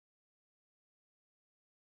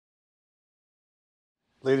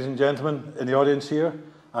Ladies and gentlemen in the audience here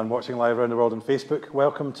and watching live around the world on Facebook,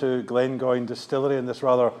 welcome to Glengoyne Distillery in this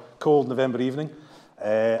rather cold November evening.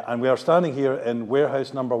 And we are standing here in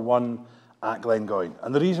warehouse number 1 at Glengoyne.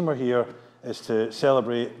 And the reason we're here is to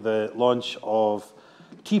celebrate the launch of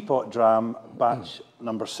Teapot Dram Batch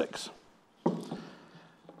No.006.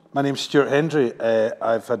 My name's Stuart Hendry.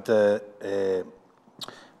 I've had the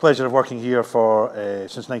pleasure of working here for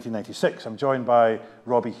since 1996. I'm joined by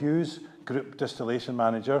Robbie Hughes, Group Distillation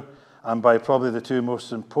Manager, and by probably the two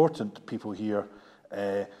most important people here,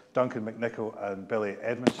 Duncan McNichol and Billy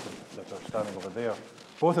Edmondson, that are standing over there.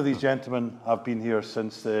 Both of these gentlemen have been here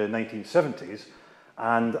since the 1970s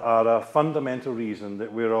and are a fundamental reason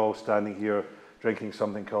that we're all standing here drinking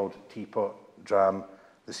something called Teapot Dram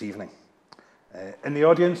this evening. In the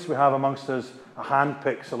audience, we have amongst us a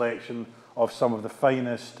hand-picked selection of some of the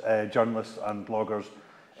finest journalists and bloggers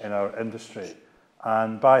in our industry.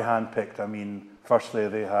 And by hand-picked, I mean, firstly,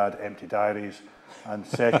 they had empty diaries, and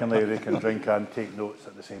secondly, they can drink and take notes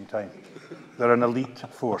at the same time. They're an elite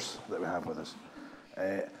force that we have with us.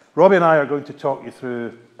 Robbie and I are going to talk you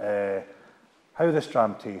through how this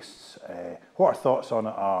dram tastes, what our thoughts on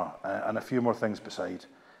it are, and a few more things beside.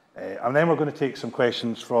 And then we're going to take some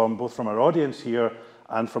questions from both from our audience here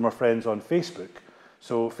and from our friends on Facebook.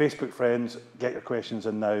 So Facebook friends, get your questions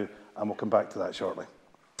in now, and we'll come back to that shortly.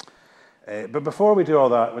 But before we do all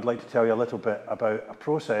that, we'd like to tell you a little bit about a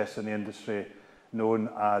process in the industry known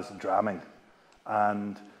as dramming.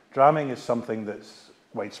 And dramming is something that's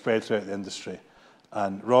widespread throughout the industry.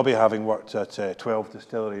 And Robbie, having worked at 12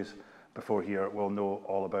 distilleries before here, will know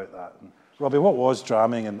all about that. And Robbie, what was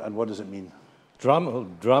dramming and what does it mean?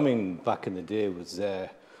 Dramming back in the day was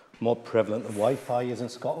more prevalent than Wi-Fi is in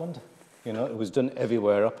Scotland. You know, it was done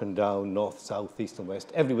everywhere, up and down, north, south, east and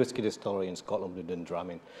west. Every whiskey distillery in Scotland was doing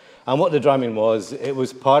dramming. And what the dramming was, it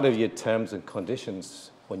was part of your terms and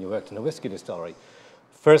conditions when you worked in a whiskey distillery.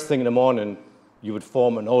 First thing in the morning, you would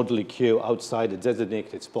form an orderly queue outside a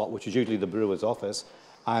designated spot, which is usually the brewer's office,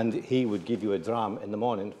 and he would give you a dram in the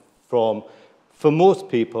morning from, for most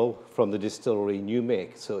people, from the distillery new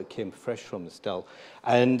make, so it came fresh from the still.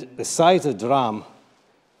 And the size of the dram,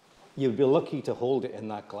 you'd be lucky to hold it in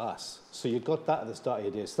that glass. So you got that at the start of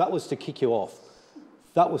your day. So that was to kick you off.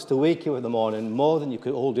 That was to wake you in the morning, more than you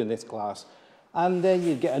could hold in this glass. And then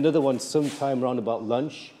you'd get another one sometime around about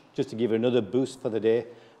lunch, just to give you another boost for the day.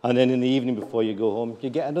 And then in the evening before you go home, you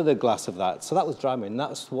get another glass of that. So that was dramming.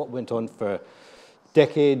 That's what went on for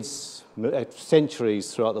decades,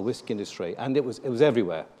 centuries throughout the whiskey industry. And it was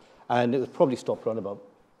everywhere. And it was probably stopped around about,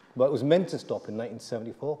 well, it was meant to stop in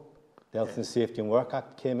 1974. The Health and Safety and Work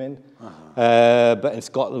Act came in. But in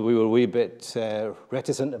Scotland, we were a wee bit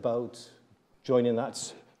reticent about joining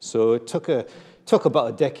that. So it took about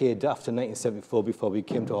a decade after 1974 before we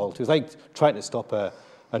came to a halt. It was like trying to stop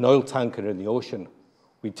an oil tanker in the ocean.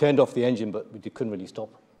 We turned off the engine, but we couldn't really stop.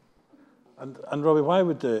 And Robbie,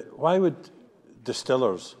 why would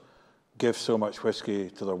distillers give so much whiskey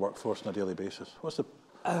to their workforce on a daily basis? What's the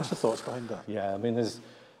thoughts behind that? Yeah, I mean,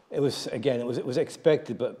 it was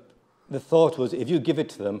expected, but the thought was if you give it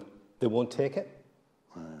to them, they won't take it.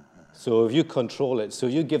 So if you control it, so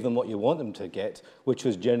you give them what you want them to get, which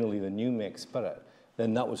was generally the new make spirit,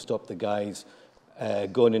 then that would stop the guys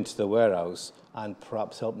going into the warehouse and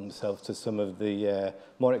perhaps help themselves to some of the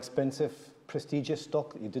more expensive, prestigious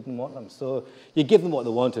stock that you didn't want them. So you give them what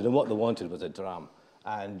they wanted, and what they wanted was a dram.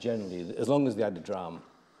 And generally, as long as they had a dram,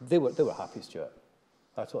 they were happy, Stuart.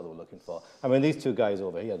 That's what they were looking for. I mean, these two guys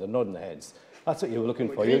over here, they're nodding their heads. That's what you were looking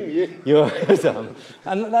for. And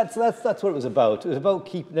that's what it was about. It was about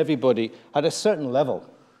keeping everybody at a certain level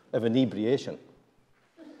of inebriation.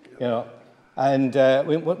 You know, and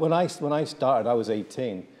when I started, I was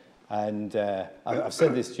 18, and I've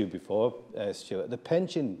said this to you before, Stuart. The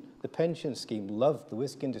pension scheme loved the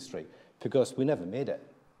whiskey industry because we never made it.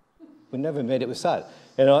 We never made it. It was sad.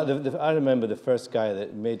 You know, I remember the first guy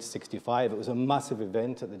that made 65. It was a massive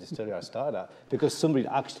event at the distillery I started at because somebody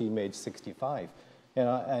actually made 65. You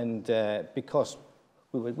know, and because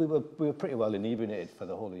we were pretty well inebriated for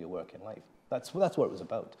the whole of your working life. That's what it was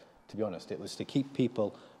about. To be honest, it was to keep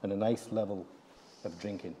people on a nice level of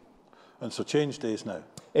drinking. And so changed days now.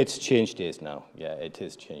 It's changed days now. Yeah, it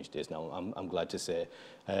is changed days now. I'm glad to say.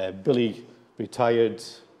 Billy retired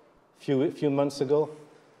a few months ago.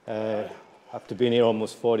 After being here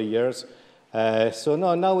almost 40 years. So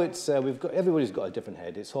now it's, everybody's got a different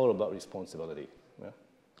head. It's all about responsibility. Yeah.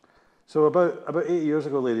 So about 8 years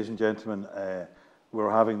ago, ladies and gentlemen, we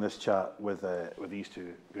were having this chat with these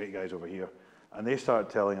two great guys over here, and they started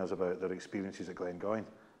telling us about their experiences at Glengoyne.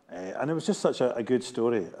 And it was just such a good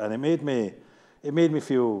story, and it made me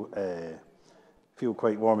feel feel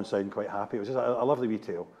quite warm inside and quite happy. It was just a lovely wee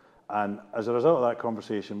tale. And as a result of that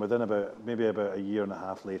conversation, within maybe about a year and a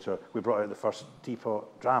half later, we brought out the first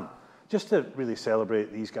Teapot Dram, just to really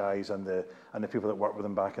celebrate these guys and the people that worked with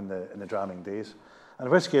them back in the dramming days. And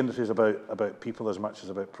the whisky industry is about people as much as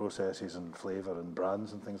about processes and flavour and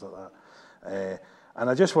brands and things like that. And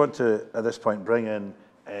I just want to, at this point, bring in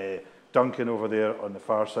Duncan over there on the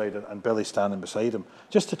far side and Billy standing beside him,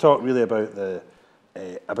 just to talk really about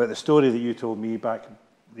the story that you told me back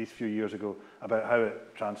these few years ago about how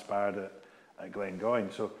it transpired at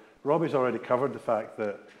Glengoyne. So Robbie's already covered the fact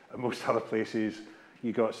that at most other places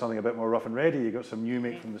you got something a bit more rough and ready. You got some new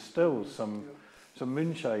make from the stills, some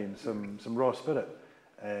moonshine, some raw spirit,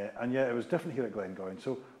 and yet it was different here at Glengoyne.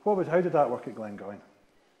 So how did that work at Glengoyne?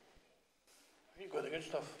 You got the good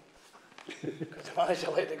stuff. Because the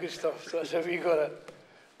manager liked the good stuff, so that's how we got it.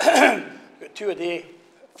 You got 2 a day.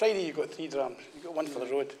 Friday you got 3 drams. You got 1 for the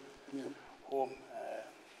road, home.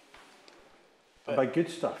 And by good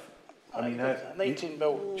stuff, I mean 19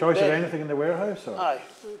 mil. Choice of anything in the warehouse, or? Aye.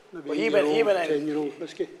 Well, he went in. 10-year-old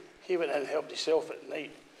whiskey. He went in and helped himself at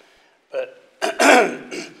night. But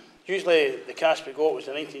usually the cask we got was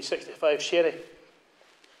a 1965 sherry,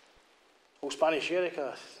 old Spanish sherry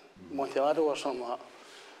cask, Montelado or something like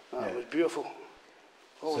that. It was beautiful.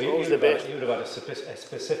 Always the best. You would have had a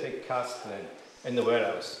specific cask then in the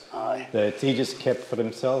warehouse Aye. that he just kept for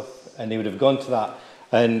himself, and he would have gone to that.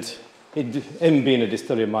 And him being a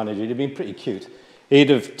distillery manager, he'd have been pretty cute. He'd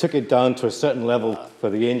have took it down to a certain level for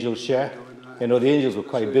the Angels' share. You know, the Angels were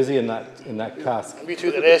quite busy in that cask. And we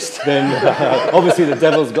took the rest. Then obviously the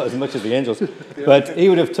Devils got as much as the Angels, but he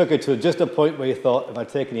would have took it to just a point where he thought, if I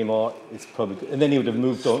take any more, it's probably good. And then he would have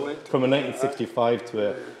moved on from a 1965 to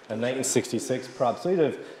a 1966 perhaps. So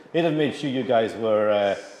he'd have made sure you guys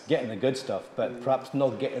were getting the good stuff, but perhaps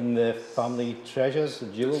not getting the family treasures, the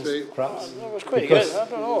jewels, perhaps. It was quite good. I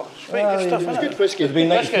don't know. It's quite good stuff, isn't it? Good whiskey. There's been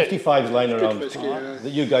 1955s lying around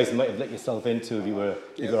that you guys might have let yourself into if you were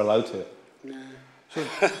allowed to. So,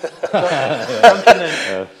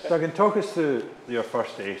 Duncan, talk us through your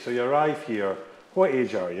first day. So you arrive here, what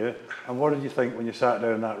age are you, and what did you think when you sat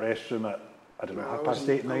down in that restroom at, I don't know,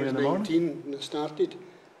 8:30, 9 in the morning? I was 19 when I started,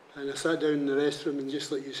 and I sat down in the restroom, and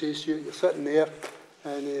just like you say, Stuart, you're sitting there,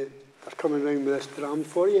 and they're coming round with this dram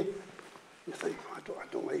for you. You think, I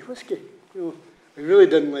don't like whiskey. You know, I really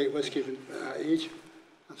didn't like whiskey at that age.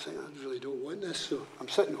 I'm saying, I really don't want this, so I'm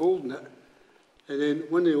sitting holding it. And then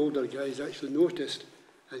one of the older guys actually noticed,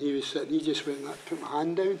 and he was sitting, he just went and put my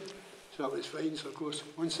hand down, so that was fine. So of course,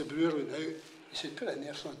 once the brewer went out, he said, put it in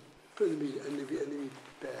there, son, put it in the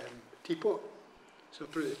teapot. So I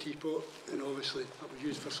put it in the teapot, and obviously that was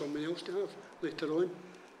used for someone else to have later on.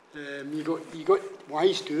 You got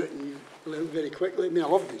wise to it, and you learned very quickly. I mean, I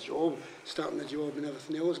loved the job, starting the job and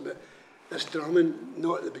everything else, but this drumming,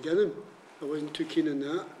 not at the beginning. I wasn't too keen on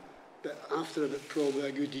that, but after about probably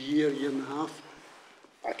a good year and a half,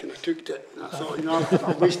 I kind of took it, and I thought, you know,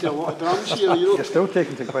 I've wasted a lot of drums here, you know. You're still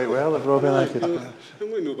taking it quite well, if Robbie and I could. I'm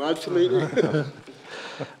not no bad for me.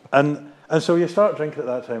 And so you start drinking at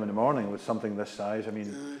that time in the morning with something this size. I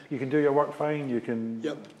mean, you can do your work fine, you can...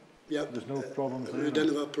 Yep. There's no problems there. We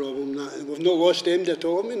didn't have a problem. And we've not lost MD at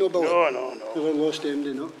all, have we? No, Billy? No. Never lost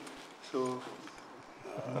MD, no. So...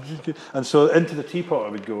 And so into the teapot I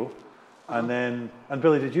would go. And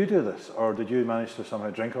Billy, did you do this, or did you manage to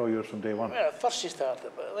somehow drink all yours from day one? Well, at first you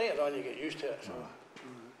started, but later on you get used to it. So.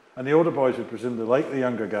 And the older boys would presumably like the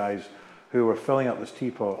younger guys who were filling up this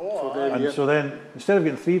teapot. So then, instead of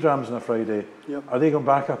getting 3 drams on a Friday, are they going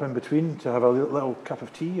back up in between to have a little cup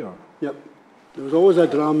of tea? Or? Yep. There was always a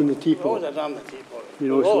dram in the teapot. Always a dram in the teapot. You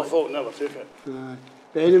know, a lot of folk never took it.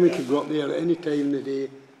 But anyone could go up there at any time in the day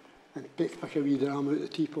and pick a wee dram out of the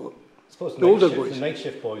teapot. I suppose the older boys. The night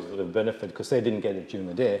shift boys would have benefited because they didn't get it during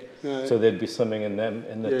the day, so there'd be something in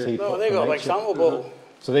the teapot. No, they got like sample bottle.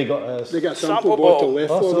 So they got a sample bottle left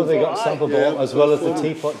for them. So they got a sample bottle as well as the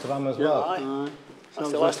teapot dram as well.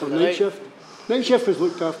 That's the last of the night shift. Night shift was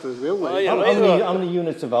looked after as well. How many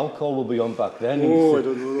units of alcohol will be on back then? Oh, I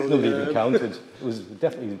don't know. Nobody even counted. It was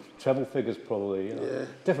definitely treble figures probably. You know.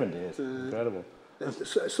 Different days. Incredible.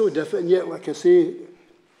 It's so different, and yet, like I say,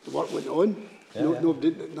 the work went on.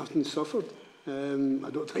 Nothing suffered. I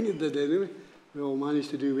don't think it did anyway. We all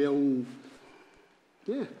managed to do well, and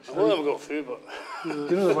a lot of them got through, but... Do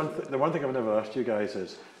you know the one thing I've never asked you guys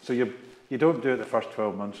is, so you don't do it the first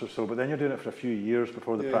 12 months or so, but then you're doing it for a few years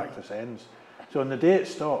before the practice ends. So on the day it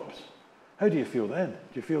stops, how do you feel then? Do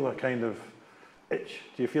you feel a kind of itch?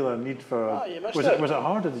 Do you feel a need for... you missed was it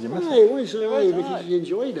hard, or did you miss it? It was, because you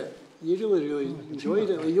enjoyed it. you really enjoyed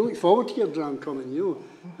it. Like, you look forward to your dram coming, you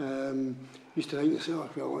know. Used to think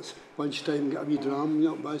yourself, well, it's lunchtime, get a wee dram, you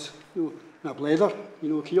know, buzz, you know, and a blether, you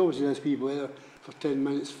know, because you always do this wee blether for 10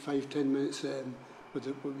 minutes, 5-10 minutes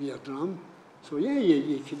with your dram. So yeah,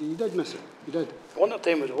 you did miss it, you did. Winter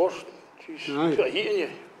time was the worst. Jeez, you got heat in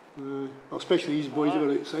you. Well, especially these boys who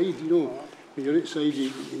were outside, you know. When you're outside,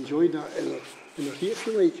 you enjoyed that in their heat, if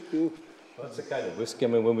you like, you know. Well, that's the kind of whiskey. I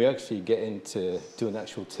mean, when we actually get into doing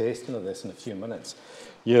actual tasting of this in a few minutes,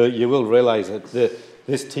 you will realise that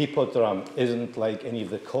this Teapot Dram isn't like any of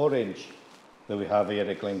the core range that we have here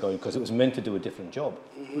at Glengoyne, because it was meant to do a different job.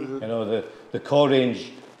 You know, the core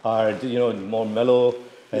range are, you know, more mellow,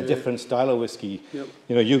 a different style of whiskey.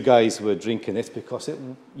 You know, you guys were drinking this because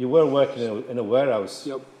you were working in a warehouse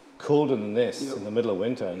colder than this in the middle of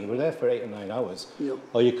winter, and you were there for 8 or 9 hours.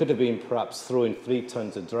 Or you could have been perhaps throwing 3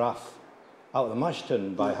 tons of draff out of the mash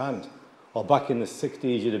tun by hand. Or back in the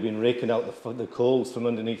 60s, you'd have been raking out the coals from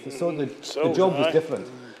underneath. So the job was different.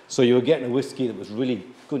 So you were getting a whiskey that was really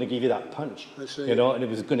going to give you that punch, you know, and it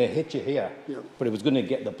was going to hit you here, but it was going to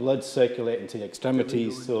get the blood circulating to your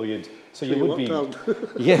extremities, so you would be,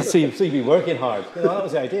 so you'd be working hard. You know, that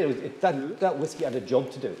was the idea. That whiskey had a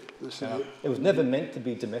job to do. It was never meant to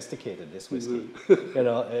be domesticated. This whiskey, you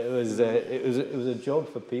know, it was a job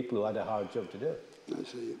for people who had a hard job to do.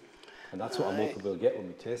 And that's what I'm hoping we'll get when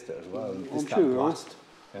we taste it as well. I'm sure. Blast,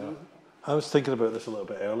 you know. I was thinking about this a little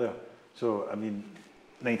bit earlier. So, I mean,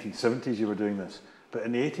 1970s you were doing this, but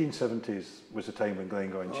in the 1870s was the time when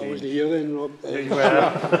Glengoyne changed. I was here then, Rob.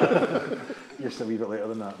 Just a wee bit later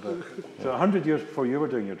than that. But so 100 years before you were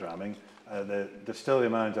doing your dramming, the distillery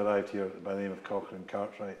manager arrived here by the name of Cochrane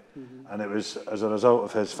Cartwright, and it was as a result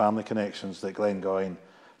of his family connections that Glengoyne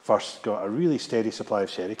first got a really steady supply of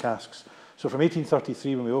sherry casks. So from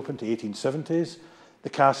 1833 when we opened to 1870s, the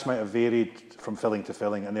casks might have varied from filling to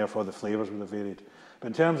filling, and therefore the flavours would have varied. But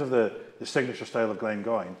in terms of the signature style of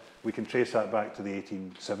Glengoyne, we can trace that back to the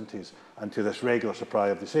 1870s and to this regular supply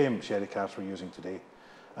of the same sherry casks we're using today.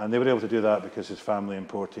 And they were able to do that because his family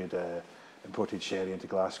imported sherry into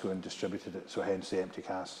Glasgow and distributed it, so hence the empty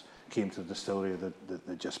casks came to the distillery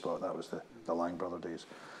that just bought. That was the Lang brother days.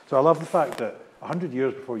 So I love the fact that 100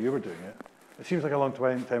 years before you were doing it, it seems like a long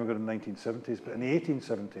time ago in the 1970s, but in the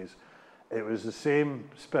 1870s, it was the same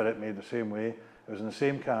spirit made the same way. It was in the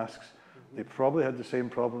same casks. They probably had the same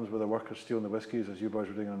problems with the workers stealing the whiskies as you boys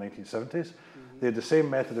were doing in the 1970s. They had the same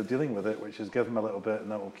method of dealing with it, which is give them a little bit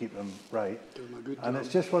and that will keep them right. And it's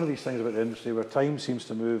just one of these things about the industry where time seems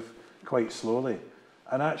to move quite slowly.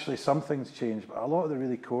 And actually some things change, but a lot of the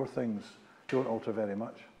really core things don't alter very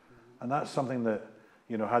much. And that's something that,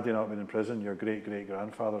 you know, had they not been in prison, your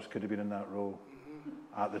great-great-grandfathers could have been in that role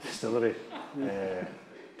at the distillery,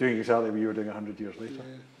 doing exactly what you were doing 100 years later.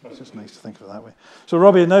 It's just nice to think of it that way. So,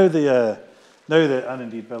 Robbie, now that, and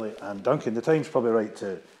indeed Billy and Duncan, the time's probably right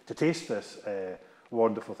to taste this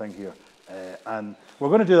wonderful thing here. And we're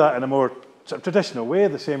going to do that in a more sort of traditional way,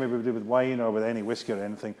 the same way we would do with wine or with any whiskey or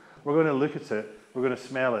anything. We're going to look at it, we're going to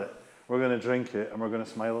smell it, we're going to drink it, and we're going to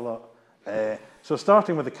smile a lot. So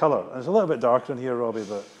starting with the colour, and it's a little bit darker in here, Robbie,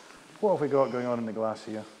 but what have we got going on in the glass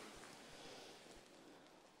here?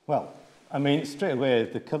 Well, I mean, straight away,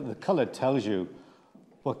 the colour tells you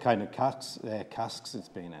what kind of casks it's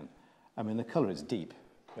been in. I mean, the colour is deep.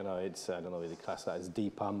 You know, it's, I don't know whether you class that as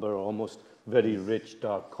deep amber or almost very rich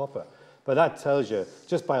dark copper. But that tells you,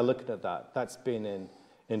 just by looking at that, that's been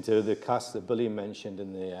into the casks that Billy mentioned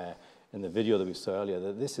in the video that we saw earlier,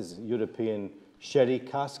 that this is European sherry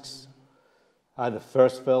casks, either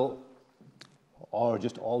first fill or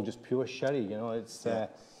just pure sherry. You know, it's.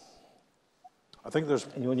 I think there's.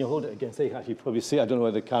 And when you hold it against, you actually probably see. I don't know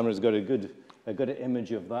whether the camera's got a good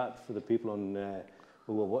image of that for the people on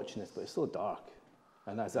who are watching this, but it's so dark,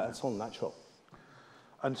 and it's all natural.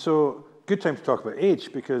 And so, good time to talk about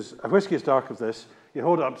age, because a whiskey as dark as this, you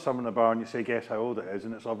hold it up to someone in the bar and you say, guess how old it is,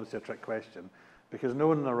 and it's obviously a trick question, because no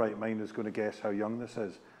one in their right mind is going to guess how young this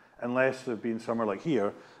is, unless they've been somewhere like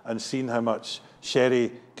here and seen how much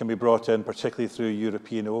sherry can be brought in, particularly through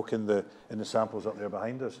European oak in the samples up there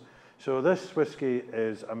behind us. So this whiskey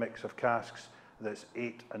is a mix of casks that's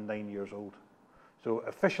 8 and 9 years old. So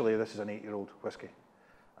officially, this is an 8-year-old whiskey.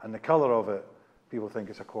 And the colour of it, people think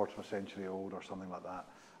it's a quarter of a century old or something like that.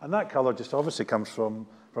 And that colour just obviously comes from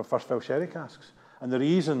first fill sherry casks. And the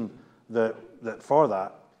reason that for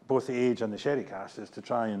that, both the age and the sherry cask, is to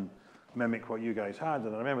try and mimic what you guys had.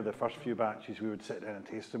 And I remember the first few batches, we would sit down and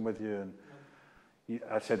taste them with you. And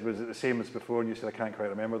I said, was it the same as before? And you said, I can't quite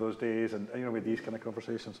remember those days. And you know, with these kind of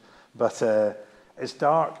conversations. But it's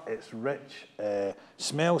dark, it's rich,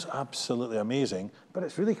 smells absolutely amazing, but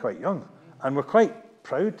it's really quite young. And we're quite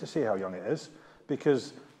proud to say how young it is,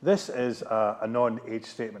 because this is a non-age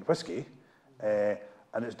statement whisky,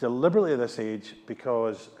 and it's deliberately this age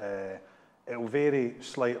because it will vary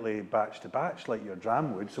slightly batch to batch, like your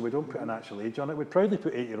dram would, so we don't put an actual age on it. We'd proudly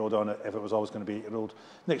put 8-year-old on it if it was always going to be 8-year-old.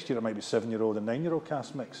 Next year it might be 7-year-old and 9-year-old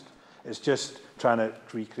cask mixed. It's just trying to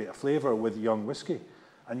recreate a flavour with young whisky.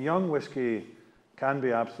 And young whisky can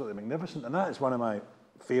be absolutely magnificent, and that is one of my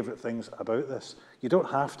favourite things about this. You don't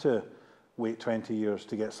have to wait 20 years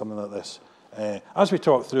to get something like this. As we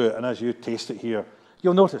talk through it, and as you taste it here,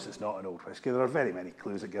 you'll notice it's not an old whisky. There are very many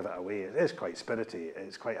clues that give it away. It is quite spirity,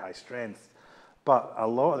 it's quite high strength, but a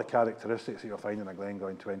lot of the characteristics that you'll find in a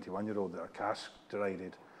Glengoyne 21-year-old that are cask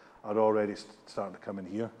derided are already starting to come in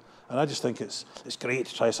here. And I just think it's great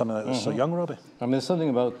to try something like this so young, Robbie. I mean, there's something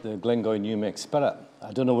about the Glengoyne New Mix Spirit.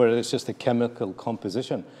 I don't know whether it's just the chemical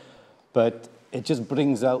composition, but it just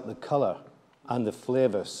brings out the colour and the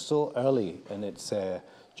flavour so early in its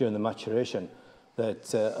during the maturation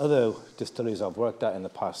that other distilleries I've worked at in the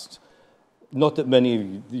past, not that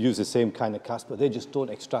many use the same kind of cask, but they just don't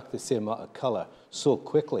extract the same amount of colour so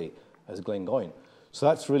quickly as Glengoyne. So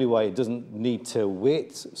that's really why it doesn't need to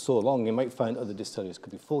wait so long. You might find other distilleries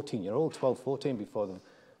could be 14-year-old, 12, 14 before they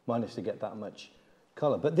manage to get that much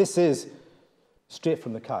colour. But this is straight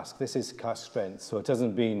from the cask. This is cask strength, so it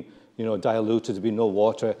hasn't been, you know, diluted. There's been no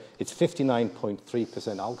water. It's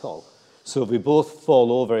 59.3% alcohol. So if we both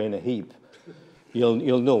fall over in a heap,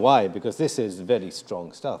 you'll know why, because this is very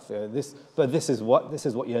strong stuff. But this is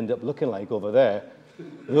what you end up looking like over there.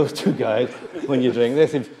 Those two guys when you drink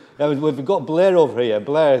this. We've got Blair over here.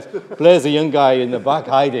 Blair's a young guy in the back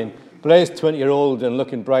hiding. Blair's 20-year-old and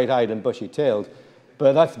looking bright-eyed and bushy-tailed.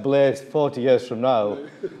 But that's Blair's 40 years from now,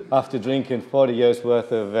 after drinking 40 years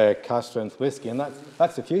worth of cask-strength whiskey, and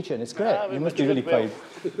that's the future, and it's great. You must be really proud,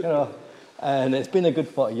 you know. And it's been a good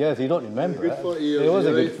 40 years. You don't remember it. It was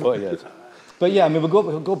a good 40 years. But yeah, I mean,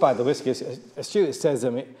 we'll go by the whiskey. As Stuart says, I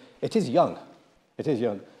mean, it is young. It is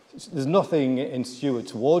young. There's nothing in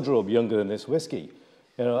Stuart's wardrobe younger than this whiskey.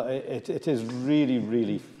 You know, it is really,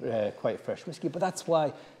 really quite fresh whiskey. But that's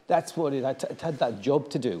what it had that job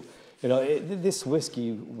to do. You know, this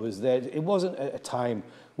whiskey was there. It wasn't a time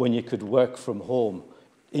when you could work from home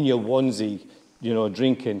in your onesie, you know,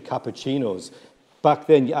 drinking cappuccinos. Back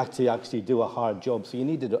then, you actually do a hard job. So you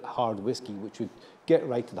needed a hard whiskey, which would get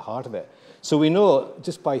right to the heart of it. So we know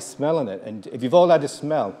just by smelling it, and if you've all had a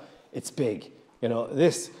smell, it's big. You know,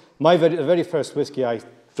 the very first whiskey I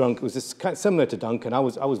drunk was this kind of similar to Duncan. I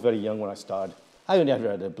was very young when I started. I only ever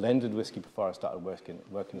had a blended whiskey before I started working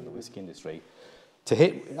in the whiskey industry. To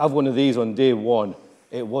have one of these on day one,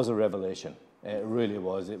 it was a revelation. It really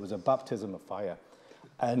was. It was a baptism of fire.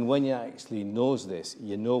 And when you actually nose this,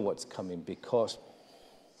 you know what's coming, because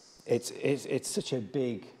it's such a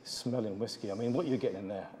big smelling whiskey. I mean, what you're getting in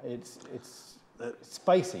there, it's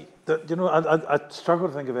spicy. You know, I struggle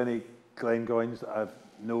to think of any Glengoynes that I've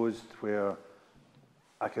nosed where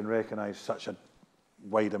I can recognise such a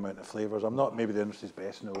wide amount of flavours. I'm not maybe the industry's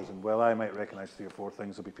best nose, and well, I might recognise 3 or 4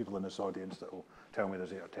 things. There'll be people in this audience that will tell me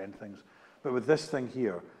there's 8 or 10 things. But with this thing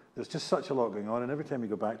here, there's just such a lot going on, and every time you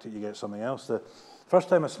go back to it, you get something else. The first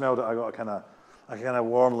time I smelled it, I got a kind of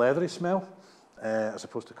warm, leathery smell, as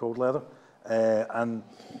opposed to cold leather, and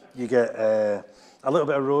you get a little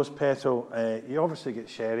bit of rose petal. You obviously get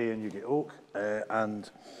sherry, and you get oak, and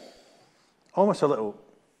almost a little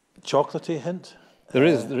chocolatey hint. There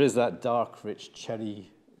is that dark, rich cherry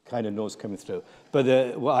kind of nose coming through.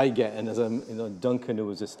 But what I get, and as Duncan, who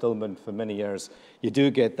was a stillman for many years, you do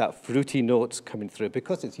get that fruity notes coming through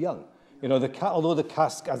because it's young. You know, although the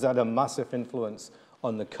cask has had a massive influence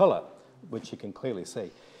on the colour, which you can clearly see,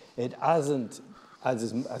 it hasn't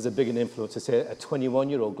as a big an influence as, say, a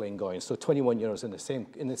 21-year-old Glengoyne. So 21 years in the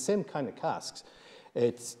same kind of casks,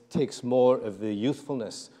 it takes more of the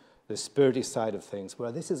youthfulness, the spirity side of things,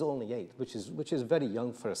 where this is only 8, which is very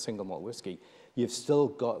young for a single malt whiskey. You've still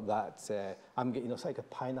got that, I'm getting, it's like a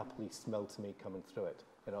pineapple-y smell to me coming through it.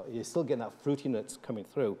 You know, you're still getting that fruitiness coming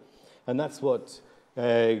through. And that's what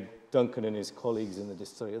Duncan and his colleagues in the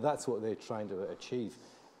distillery, that's what they're trying to achieve.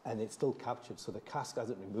 And it's still captured, so the cask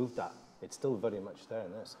hasn't removed that. It's still very much there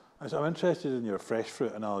in this. So I'm interested in your fresh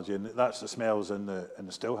fruit analogy, and that's the smells in the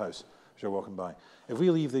stillhouse as you're walking by. If we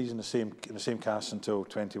leave these in the same cask until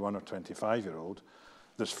 21 or 25-year-old,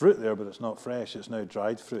 there's fruit there, but it's not fresh. It's now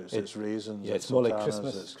dried fruits. It's raisins. Yeah, it's more like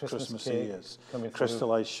Christmassy. It's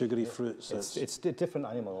crystallised sugary fruits. It's a different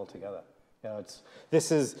animal altogether. You know,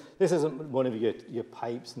 this isn't one of your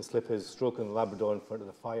pipes and slippers stroking the Labrador in front of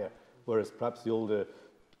the fire, whereas perhaps the older,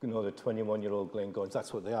 you know, the 21-year-old Glengoynes,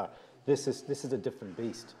 that's what they are. This is a different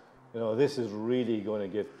beast. You know, this is really going to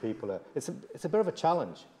give people it's a bit of a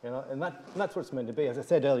challenge, you know, and that's what it's meant to be. As I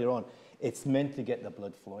said earlier on, it's meant to get the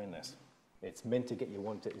blood flowing. It's meant to get you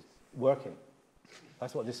working.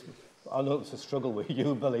 That's what this. I know it's a struggle with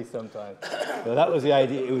you, Billy, sometimes. But that was the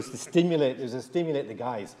idea. It was to stimulate. It was to stimulate the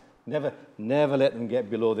guys. Never let them get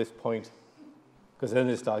below this point, because then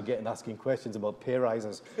they start asking questions about pay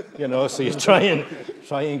rises. You know, so you try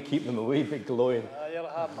and keep them a wee bit glowing. You're a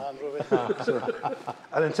hard man, Ruby.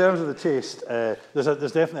 And in terms of the taste,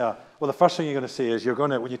 there's definitely well, the first thing you're going to say is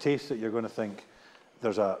when you taste it, you're going to think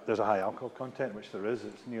there's a high alcohol content, which there is.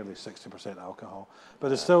 It's nearly 60% alcohol. But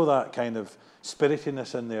there's still that kind of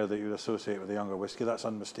spiritiness in there that you would associate with the younger whiskey. That's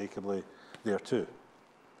unmistakably there too.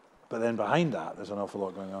 But then behind that, there's an awful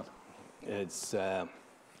lot going on. It's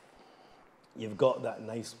you've got that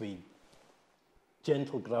nice wee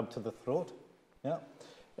gentle grab to the throat. Yeah.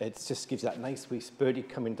 It just gives that nice wee spirty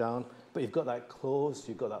coming down. But you've got that close,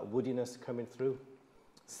 you've got that woodiness coming through.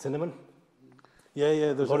 Cinnamon.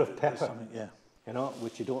 Yeah, there's a lot of pepper. Yeah. You know,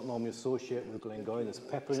 which you don't normally associate with Glengoyne. There's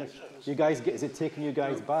pepper in it. You guys is it taking you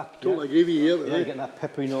guys back? Totally agree with you here. Yeah, you're getting that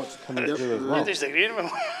peppery notes coming through as well. I disagree with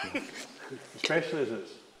him. Especially as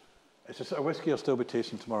it's a sort of whiskey you'll still be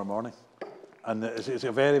tasting tomorrow morning. And it's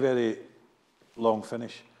a very, very long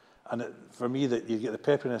finish. And for me, that you get the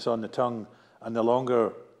pepperiness on the tongue, and the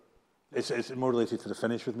longer, it's more related to the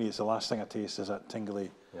finish with me. It's the last thing I taste is that tingly,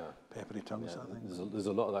 peppery tongue. Yeah, I think. There's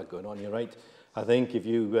a lot of that going on. You're right. I think if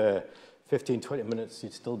you 15, 20 minutes,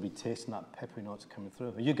 you'd still be tasting that peppery notes coming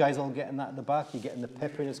through. Are you guys all getting that at the back? You getting the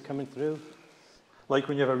pepperiness coming through? Like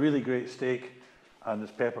when you have a really great steak and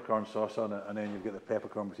there's peppercorn sauce on it, and then you've got the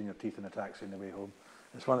peppercorn between your teeth in a taxi on the way home.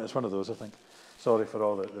 It's one of those, I think. Sorry for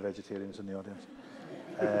all the vegetarians in the audience.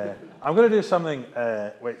 I'm going to do something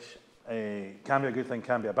which can be a good thing,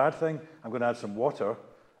 can be a bad thing. I'm going to add some water.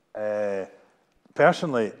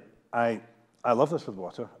 Personally, I love this with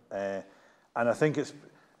water, and I think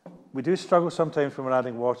we do struggle sometimes when we're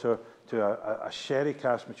adding water to a sherry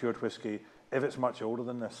cask matured whiskey if it's much older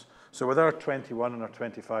than this. So with our 21 and our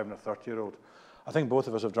 25 and our 30-year-old, I think both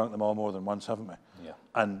of us have drunk them all more than once, haven't we? Yeah.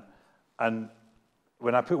 And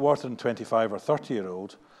when I put water in 25 or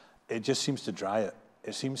 30-year-old, it just seems to dry it.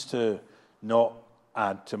 It seems to not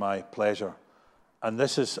add to my pleasure. And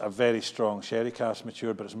this is a very strong sherry cask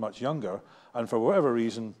matured, but it's much younger. And for whatever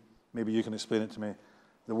reason, maybe you can explain it to me,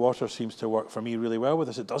 the water seems to work for me really well with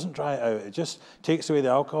this. It doesn't dry it out. It just takes away the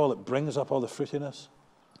alcohol. It brings up all the fruitiness.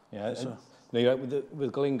 Yeah.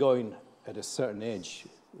 With Glengoyne at a certain age,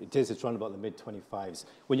 it's around about the mid-25s.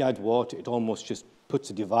 When you add water, it almost just puts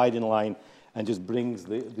a dividing line and just brings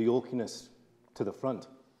the oakiness to the front.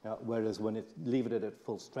 Whereas when leave it at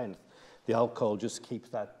full strength, the alcohol just keeps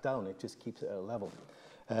that down. It just keeps it at a level.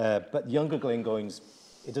 But younger Glengoynes,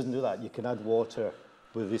 it doesn't do that. You can add water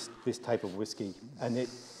with this type of whiskey, and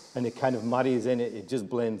it kind of marries in. It just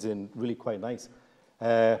blends in really quite nice.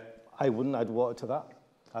 I wouldn't add water to that.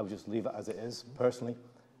 I would just leave it as it is, personally.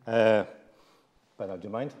 But do you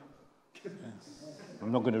mind?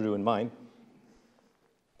 I'm not going to ruin mine.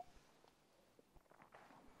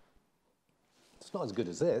 It's not as good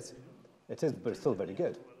as this. It is, but it's still very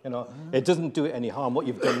good. You know, it doesn't do it any harm. What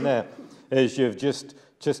you've done there is you've just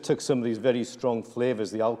took some of these very strong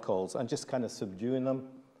flavors, the alcohols, and just kind of subduing them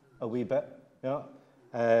a wee bit. You know,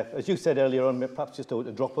 as you said earlier on, perhaps just a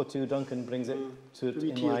drop or two, Duncan, brings it to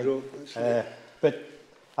in line. But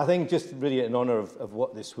I think just really in honour of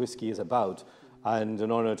what this whiskey is about, and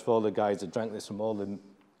in honour to all the guys that drank this from all the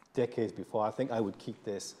decades before, I think I would keep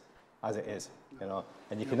this as it is. You know,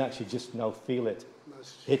 and you can actually just now feel it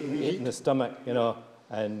hitting the stomach, you know,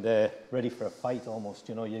 and ready for a fight almost.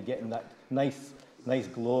 You know, you're getting that nice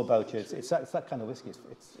glow about you. It's that kind of whiskey.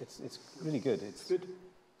 It's really good. It's good.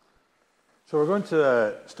 So we're going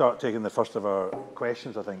to start taking the first of our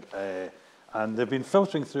questions, I think, and they've been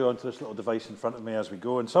filtering through onto this little device in front of me as we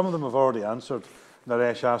go, and some of them have already answered.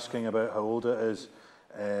 Naresh asking about how old it is,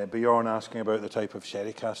 Bjorn asking about the type of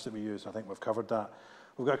sherry cask that we use. I think we've covered that.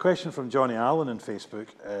 We've got a question from Johnny Allen on Facebook.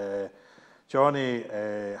 Johnny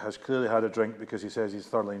has clearly had a drink because he says he's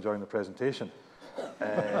thoroughly enjoying the presentation.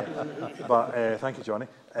 But thank you, Johnny.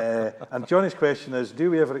 And Johnny's question is,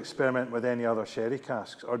 do we ever experiment with any other sherry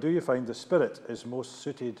casks, or do you find the spirit is most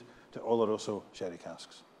suited to Oloroso sherry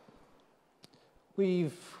casks?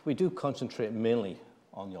 We do concentrate mainly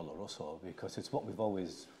on the Oloroso because it's what we've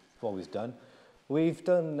always done. We've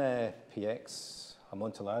done PX,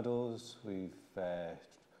 Amontolados, we've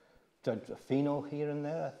done a Fino here and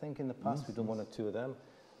there, I think, in the past. We've done one or two of them.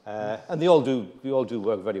 And they all do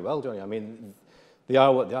work very well, don't they? I mean, they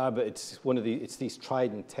are what they are, but it's these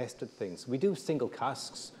tried and tested things. We do single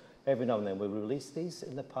casks every now and then we release these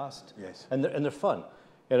in the past. Yes. And they're fun,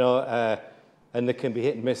 you know, and they can be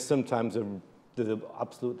hit and miss. Sometimes they're the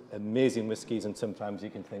absolute amazing whiskies, and sometimes you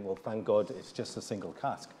can think, well, thank God it's just a single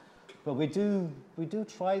cask. But we do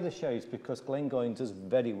try the sherries because Glengoyne does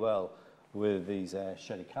very well with these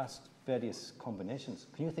sherry casks, various combinations.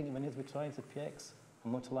 Can you think of any of the tried, the PX,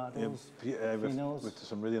 Amontolados, Finos? With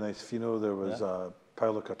some really nice Fino, there was a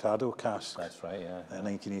Paolo Cortado cask. That's right, yeah. In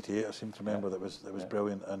 1988, I seem to remember that was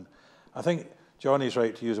brilliant. And I think Johnny's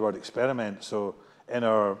right to use the word experiment. So in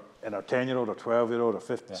our 10-year-old or 12-year-old or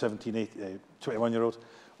 15, 17, 18, 21-year-olds,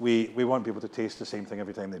 we want people to taste the same thing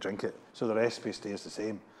every time they drink it. So the recipe stays the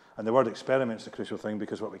same. And the word experiment is the crucial thing,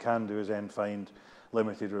 because what we can do is then find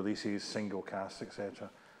limited releases, single casks, etc.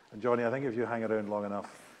 And Johnny, I think if you hang around long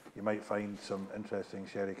enough, you might find some interesting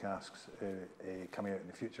sherry casks coming out in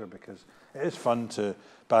the future, because it is fun to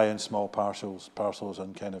buy in small parcels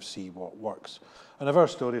and kind of see what works. And if our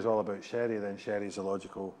story is all about sherry, then sherry is a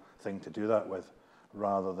logical thing to do that with,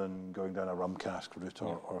 rather than going down a rum cask route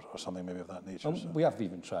or something maybe of that nature. So. We have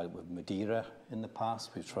even tried it with Madeira in the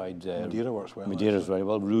past. We've tried... Madeira works well. Madeira's very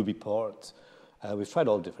well. Ruby Port. We've tried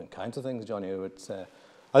all different kinds of things, Johnny.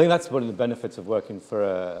 I think that's one of the benefits of working for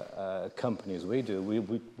a company as we do.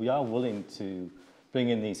 We are willing to bring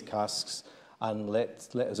in these casks and let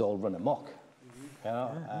us all run amok, you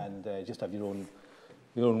know, and just have your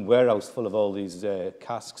own warehouse full of all these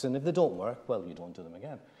casks. And if they don't work, well, you don't do them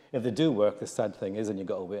again. If they do work, the sad thing is, and you've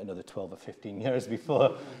got to wait another 12 or 15 years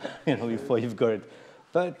before, before you've got it.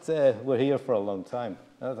 But we're here for a long time.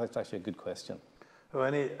 That's actually a good question. So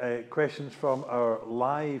any questions from our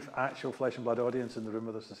live, actual flesh and blood audience in the room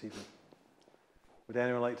with us this evening? Would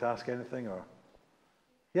anyone like to ask anything? Or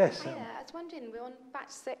yes? Yeah, I was wondering, we're on batch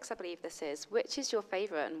 6, I believe this is. Which is your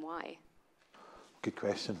favourite and why? Good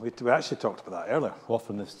question. We actually talked about that earlier. What,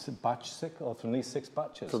 from the batch 6, or from these 6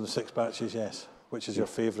 batches? From the 6 batches, yes. Which is your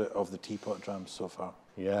favourite of the Teapot Drams so far?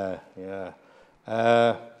 Yeah.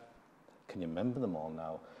 Can you remember them all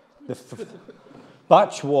now?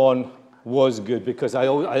 Batch 1 was good, because I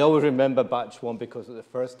always remember batch 1 because of the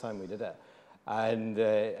first time we did it. And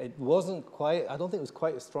it wasn't quite, I don't think it was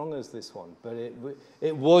quite as strong as this one, but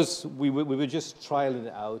it was, we were just trialing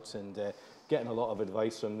it out and getting a lot of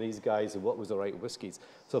advice from these guys of what was the right whiskies.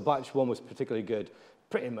 So batch 1 was particularly good.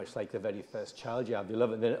 Pretty much like the very first child you have, you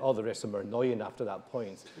love it, and then all the rest of them are annoying after that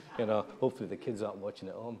point. You know, hopefully the kids aren't watching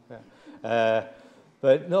at home. Yeah.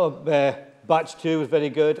 But no, batch 2 was very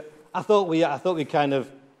good. I thought we kind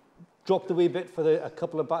of dropped a wee bit for a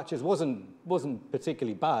couple of batches. wasn't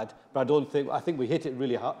particularly bad, but I think we hit it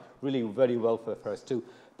really hard, really very well for the first 2.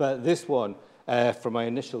 But this one, from my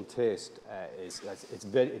initial taste, it's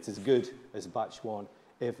as good as batch 1,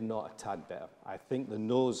 if not a tad better. I think the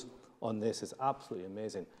nose on this is absolutely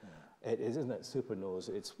amazing. Yeah. It is, isn't it? Super nose.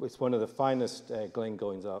 It's one of the finest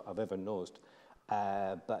Glengoynes I've ever nosed.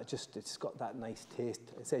 But it's got that nice taste.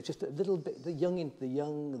 It's just a little bit the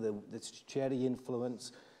cherry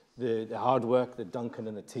influence, the hard work that Duncan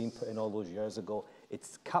and the team put in all those years ago.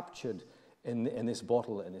 It's captured in this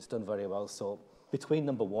bottle, and it's done very well. So between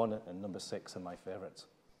number 1 and number 6 are my favourites.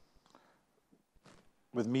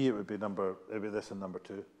 With me, it would be this and number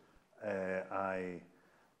 2. I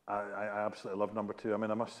absolutely love number 2. I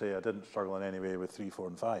mean, I must say I didn't struggle in any way with 3, 4,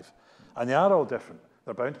 and 5. And they are all different.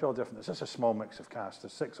 They're bound to be all different. It's just a small mix of casks.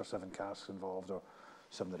 There's 6 or 7 casks involved, or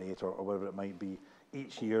 7 or 8, or whatever it might be.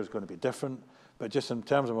 Each year is going to be different. But just in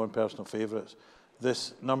terms of my own personal favourites,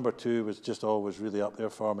 this number 2 was just always really up there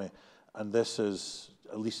for me. And this is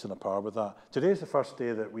at least on a par with that. Today's the first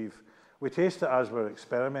day that we taste it as we're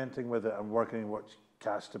experimenting with it and working on what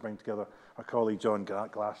casks to bring together. Our colleague John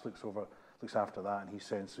Glass looks after that, and he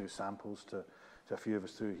sends through samples to a few of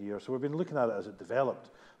us through here. So we've been looking at it as it developed.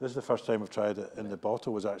 This is the first time we've tried it in the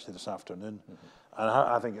bottle, was actually this afternoon. And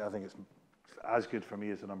I think it's as good for me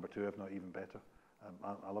as the number 2, if not even better.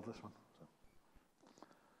 I love this one.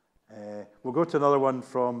 So. We'll go to another one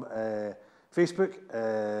from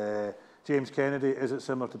Facebook. James Kennedy, is it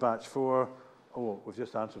similar to batch 4? Oh, we've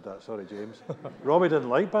just answered that. Sorry, James. Robbie didn't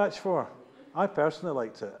like batch 4. I personally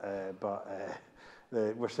liked it, but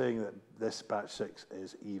we're saying that this batch 6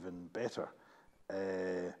 is even better.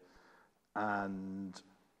 And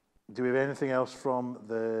do we have anything else from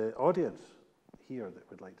the audience here that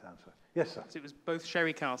would like to answer? Yes, sir. So it was both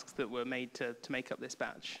sherry casks that were made to make up this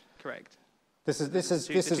batch, correct? This is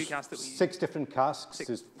 6 different casks.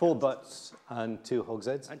 There's 4 butts and 2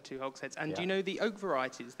 hogsheads. And 2 hogsheads. And do you know the oak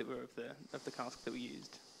varieties that were of the casks that we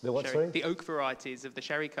used? The what, sherry? sorry? The oak varieties of the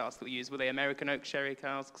sherry casks that we used. Were they American oak sherry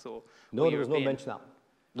casks or? No, there was no mention of that.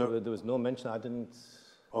 No. There was no mention. I didn't.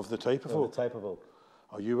 Of the type of oak? The type of oak.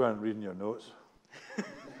 Oh, you weren't reading your notes.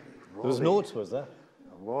 There was notes, was there?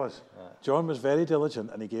 There was. John was very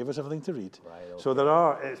diligent, and he gave us everything to read. Right, okay. So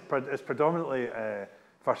it's predominantly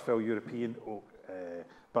first fill European oak,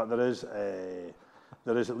 but there is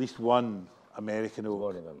at least one American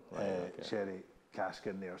oak sherry cask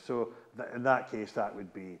in there. So in that case, that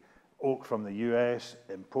would be oak from the US,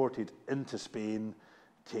 imported into Spain,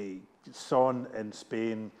 sawn in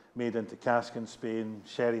Spain, made into cask in Spain,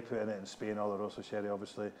 sherry put in it in Spain, Oloroso sherry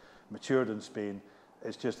obviously, matured in Spain.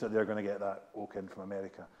 It's just that they're going to get that oak in from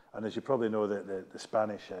America. And as you probably know, the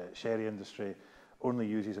Spanish sherry industry only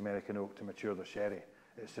uses American oak to mature their sherry.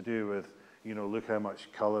 It's to do with, look how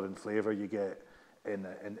much colour and flavour you get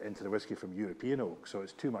into the whiskey from European oak. So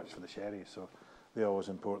it's too much for the sherry, so they always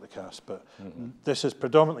import the cask. But this is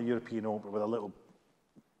predominantly European oak, but with a little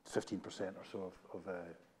 15% or so of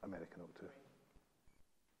American oak too.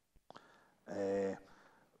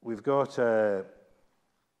 We've got a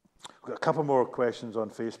couple more questions on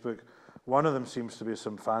Facebook. One of them seems to be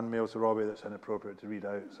some fan mail to Robbie that's inappropriate to read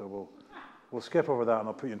out, so we'll skip over that and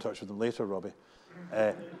I'll put you in touch with them later, Robbie.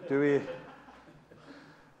 Do we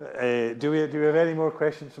have any more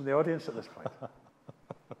questions from the audience at this point?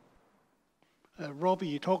 Robbie,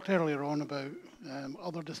 you talked earlier on about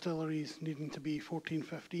other distilleries needing to be 14,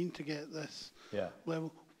 15 to get this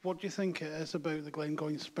level. What do you think it is about the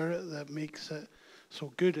Glengoyne spirit that makes it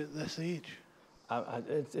so good at this age?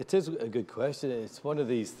 It is a good question. It's one of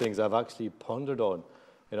these things I've actually pondered on.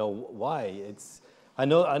 Why? I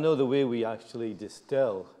know the way we actually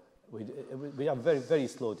distill. We have very, very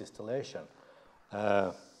slow distillation,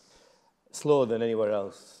 slower than anywhere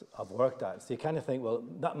else I've worked at. So you kind of think, well,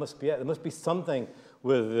 that must be it. There must be something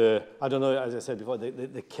with I don't know, as I said before,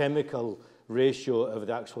 the chemical ratio of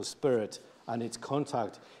the actual spirit and its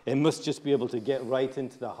contact. It must just be able to get right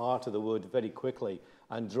into the heart of the wood very quickly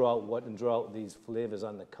and draw out these flavours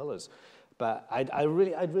and the colours. But I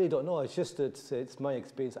really don't know. It's just that it's my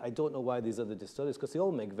experience. I don't know why these other distilleries, because they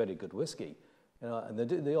all make very good whiskey, and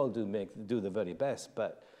they all do the very best,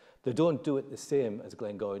 but they don't do it the same as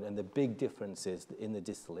Glengoyne, and the big difference is in the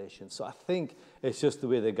distillation. So I think it's just the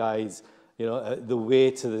way the guys, the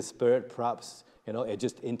weight of the spirit, perhaps, it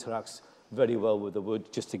just interacts very well with the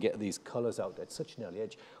wood just to get these colours out at such an early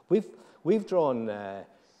age. We've drawn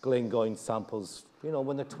Glengoyne samples,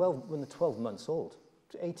 when they're 12 months old,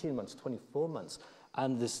 18 months, 24 months,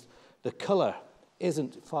 and the colour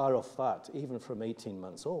isn't far off that, even from 18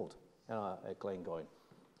 months old at Glengoyne.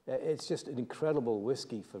 It's just an incredible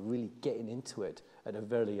whiskey for really getting into it at a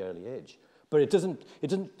very early age. But it doesn't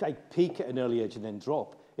like peak at an early age and then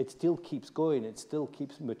drop. It still keeps going. It still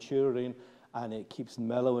keeps maturing, and it keeps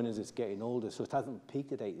mellowing as it's getting older. So it hasn't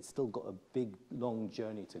peaked at 8. It's still got a big, long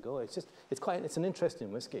journey to go. It's an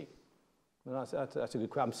interesting whiskey. Well, that's a good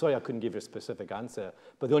question. I'm sorry I couldn't give you a specific answer,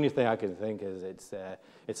 but the only thing I can think is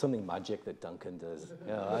it's something magic that Duncan does.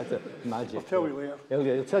 That's a magic. I'll tell you later.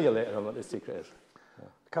 He'll tell you later on what the secret is. Yeah.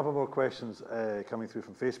 A couple more questions coming through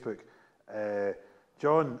from Facebook.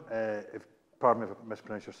 John, pardon me if I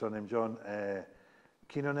mispronounce your surname, John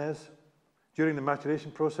Quinones. During the maturation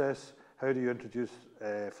process, how do you introduce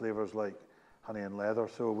flavours like honey and leather?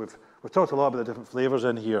 So we've talked a lot about the different flavours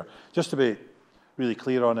in here. Just to be really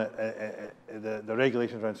clear on it, the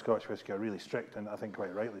regulations around Scotch whisky are really strict, and I think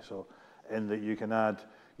quite rightly so, in that you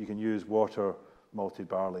can use water, malted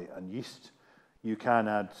barley and yeast. You can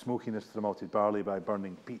add smokiness to the malted barley by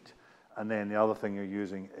burning peat, and then the other thing you're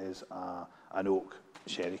using is an oak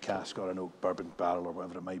sherry cask or an oak bourbon barrel or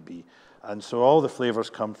whatever it might be. And so all the flavours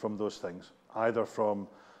come from those things, either from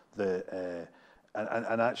and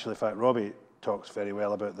actually, in fact, Robbie talks very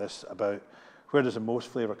well about this, about where does the most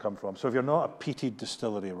flavour come from. So if you're not a peated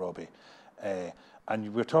distillery, Robbie,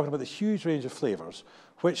 and we're talking about the huge range of flavours,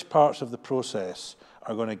 which parts of the process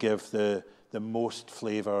are going to give the most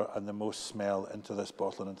flavour and the most smell into this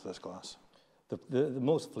bottle and into this glass? The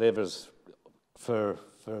most flavours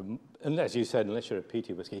and as you said, unless you're a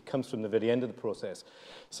peated whiskey, it comes from the very end of the process.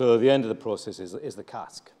 So the end of the process is the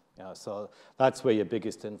cask. So that's where your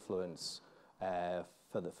biggest influence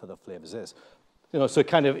for the flavours is. So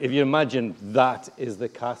kind of, if you imagine that is the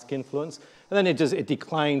cask influence, and then it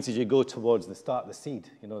declines as you go towards the start of the seed,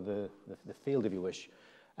 the field, if you wish,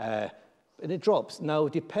 and it drops. Now,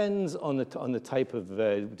 it depends on the type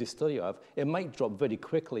of distillery you have. It might drop very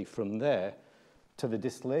quickly from there to the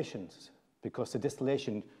distillations, because the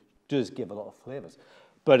distillation does give a lot of flavours.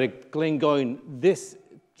 But at Glengoyne,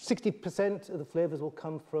 60% of the flavours will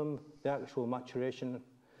come from the actual maturation,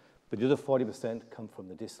 but the other 40% come from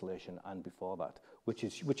the distillation and before that, which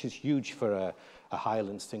is huge for a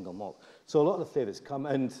Highland single malt. So a lot of the flavours come,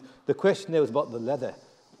 and the question there was about the leather.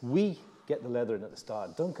 We get the leather in at the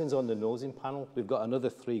start. Duncan's on the nosing panel. We've got another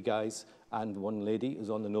 3 guys and 1 lady who's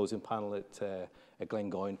on the nosing panel at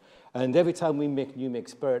Glengoyne. And every time we make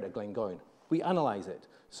spirit at Glengoyne, we analyse it.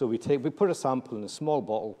 So we put a sample in a small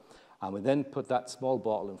bottle, and we then put that small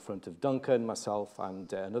bottle in front of Duncan, myself,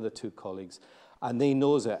 and another 2 colleagues, and they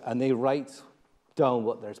nose it, and they write down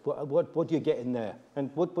what do you get in there, and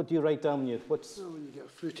what do you write down when you Well, when you get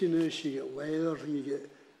fruitiness, you get leather, you get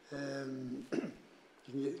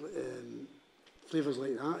flavours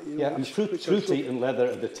like that. You know, yeah, and fruity and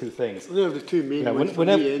leather are the 2 things. They're the 2 main ones for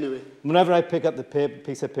me, anyway. Whenever I pick up the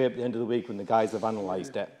piece of paper at the end of the week when the guys have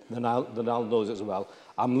analysed it, then I'll know it as well.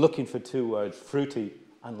 I'm looking for 2 words, fruity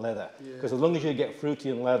and leather. Because as long as you get fruity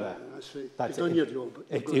and leather, that's right. that's You've done your job.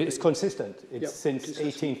 It's consistent. It's since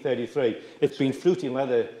 1833. It's been fruity and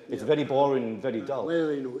leather. It's very boring and very dull.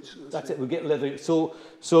 Leathery notes. That's it. We get leather. So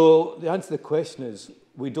the answer to the question is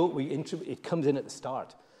it comes in at the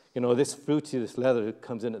start. You know, this fruity, this leather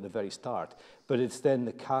comes in at the very start, but it's then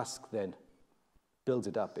the cask then builds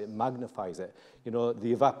it up. It magnifies it. You know,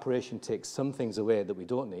 the evaporation takes some things away that we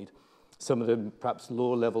don't need. Some of them perhaps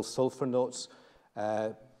low-level sulfur notes,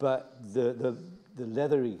 but the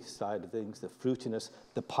leathery side of things, the fruitiness,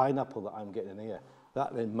 the pineapple that I'm getting in here,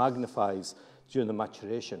 that then magnifies during the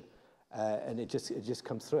maturation, and it just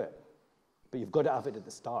comes through it. But you've got to have it at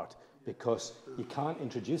the start because you can't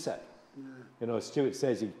introduce it. Yeah. You know, Stuart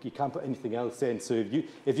says you can't put anything else in. So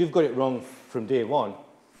if you've got it wrong from day 1,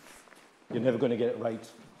 you're never going to get it right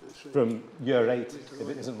from year 8 if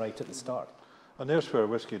it isn't right at the start. And there's where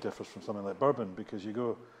whiskey differs from something like bourbon, because you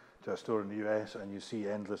go to a store in the US and you see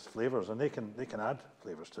endless flavours, and they can add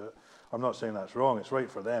flavours to it. I'm not saying that's wrong. It's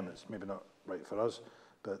right for them. It's maybe not right for us,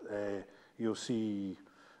 but you'll see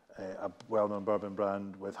a well-known bourbon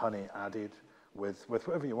brand with honey added, with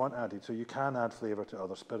whatever you want added. So you can add flavour to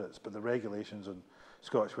other spirits, but the regulations on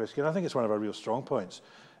Scotch whisky, and I think it's one of our real strong points,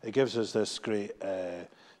 it gives us this great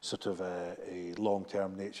sort of a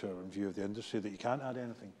long-term nature and view of the industry that you can't add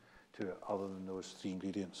anything to it other than those 3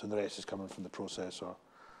 ingredients, and the rest is coming from the process or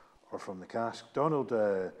from the cask. Donald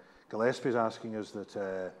Gillespie is asking us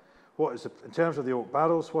that in terms of the oak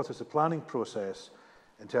barrels, what is the planning process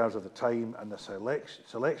in terms of the time and the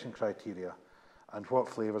selection criteria, and what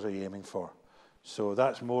flavours are you aiming for? So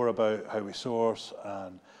that's more about how we source,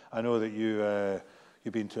 and I know that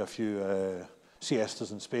you've been to a few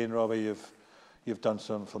siestas in Spain, Robbie. You've done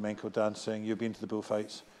some flamenco dancing. You've been to the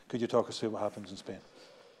bullfights. Could you talk us through what happens in Spain?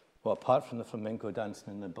 Well, apart from the flamenco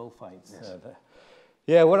dancing and the bullfights,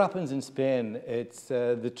 yes. What happens in Spain? It's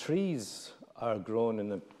the trees are grown in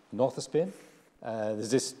the north of Spain. There's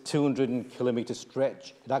this 200-kilometre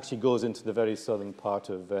stretch. It actually goes into the very southern part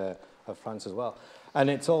of France as well. And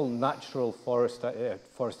it's all natural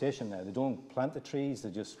forestation there. They don't plant the trees, they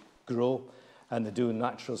just grow, and they do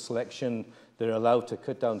natural selection. They're allowed to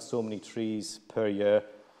cut down so many trees per year,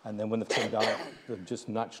 and then when they've come down, they'll just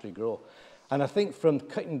naturally grow. And I think from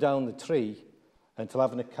cutting down the tree until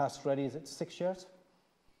having a cask ready, is it 6 years?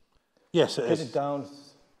 Yes, it is.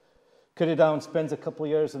 Cut it down, spends a couple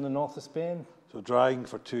of years in the north of Spain. So drying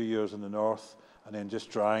for 2 years in the north, and then just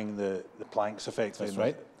drying the planks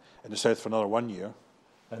effectively in the south for another 1 year.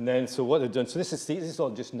 And then, so what they've done, so this is all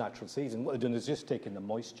just natural season. What they've done is just taking the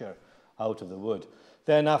moisture out of the wood.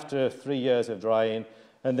 Then after 3 years of drying,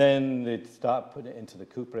 and then they start putting it into the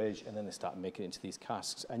cooperage, and then they start making it into these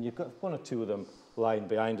casks. And you've got 1 or 2 of them lying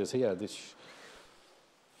behind us here.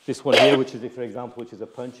 This one here, which is, for example, which is a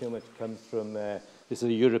puncheon, which comes from, this is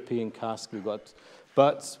a European cask we've got.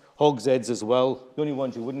 But hogsheads as well. The only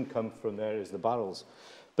ones you wouldn't come from there is the barrels.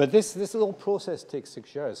 But this little process takes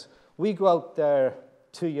 6 years. We go out there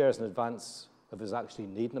 2 years in advance of us actually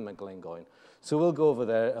needing them at Glengoyne. So we'll go over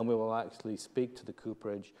there and we will actually speak to the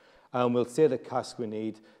cooperage and we'll say the cask we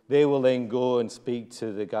need. They will then go and speak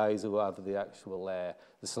to the guys who have the actual, the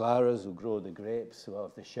cellaras who grow the grapes, who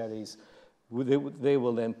have the sherries. They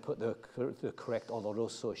will then put the correct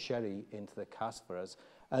Oloroso sherry into the cask for us,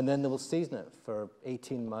 and then they will season it for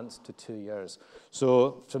 18 months to 2 years.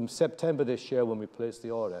 So from September this year when we place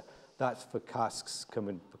the order, that's for casks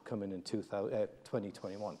coming in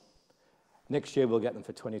 2021. Next year we'll get them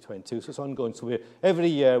for 2022, so it's ongoing. So every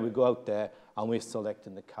year we go out there and we're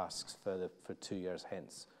selecting the casks for 2 years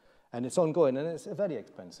hence. And it's ongoing, and it's very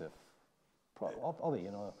expensive. Probably,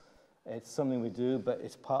 you know, it's something we do, but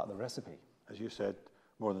it's part of the recipe. As you said,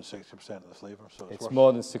 more than 60% of the flavour. So it's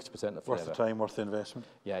more than 60% of the flavour. Worth the time, worth the investment.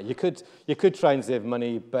 Yeah, you could try and save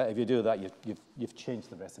money, but if you do that, you've changed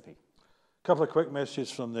the recipe. couple of quick messages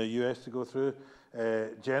from the US to go through.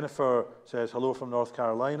 Jennifer says, hello from North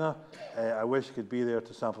Carolina. I wish you could be there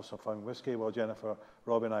to sample some fine whiskey. Well, Jennifer,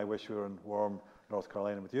 Robbie and I wish we were in warm North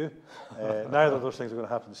Carolina with you. Neither of those things are going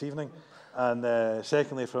to happen this evening. And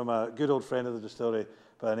secondly, from a good old friend of the distillery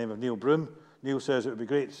by the name of Neil Broom. Neil says, it would be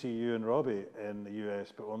great to see you and Robbie in the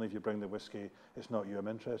US, but only if you bring the whiskey. It's not you I'm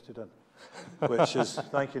interested in. Which is,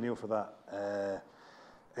 thank you, Neil, for that.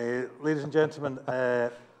 Ladies and gentlemen,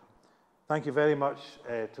 thank you very much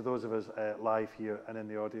to those of us live here and in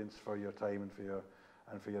the audience for your time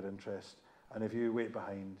and for your interest. And if you wait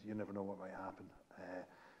behind, you never know what might happen.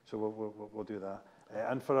 So we'll do that.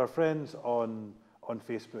 And for our friends on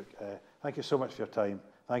Facebook, thank you so much for your time.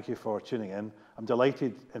 Thank you for tuning in. I'm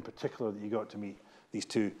delighted in particular that you got to meet these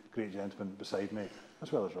two great gentlemen beside me,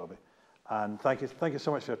 as well as Robbie. And thank you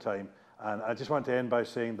so much for your time. And I just want to end by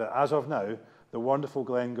saying that as of now, the wonderful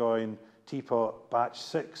Glengoyne Teapot Batch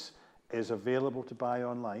 6 is available to buy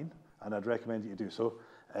online, and I'd recommend that you do so.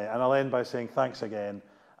 And I'll end by saying thanks again.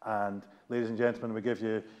 And ladies and gentlemen, we give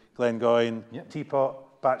you Glengoyne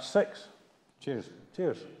Teapot Batch 6. Cheers.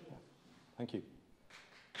 Cheers. Thank you.